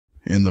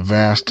In the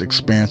vast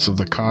expanse of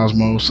the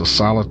cosmos, a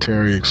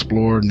solitary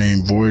explorer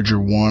named Voyager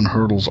 1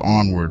 hurtles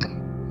onward.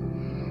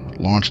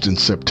 Launched in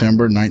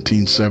September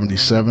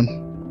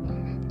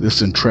 1977,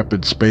 this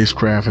intrepid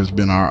spacecraft has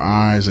been our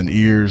eyes and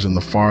ears in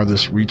the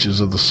farthest reaches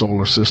of the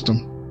solar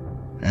system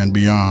and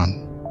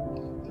beyond.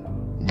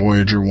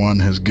 Voyager 1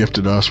 has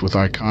gifted us with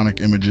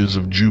iconic images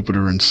of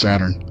Jupiter and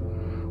Saturn,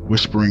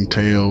 whispering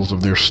tales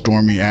of their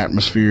stormy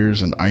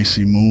atmospheres and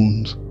icy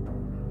moons.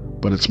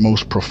 But its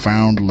most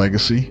profound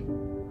legacy,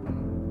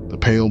 the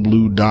pale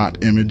blue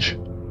dot image,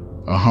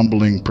 a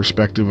humbling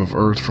perspective of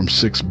Earth from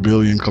 6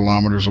 billion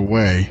kilometers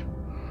away,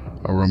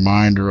 a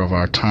reminder of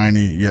our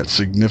tiny yet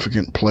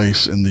significant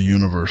place in the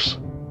universe.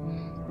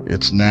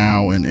 It's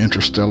now in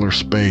interstellar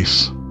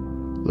space,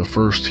 the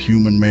first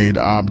human-made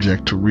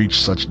object to reach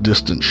such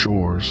distant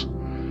shores,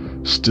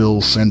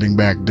 still sending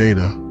back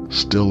data,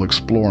 still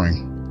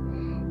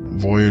exploring.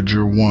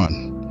 Voyager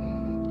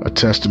 1, a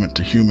testament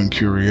to human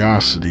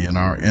curiosity and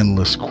our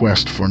endless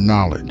quest for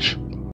knowledge.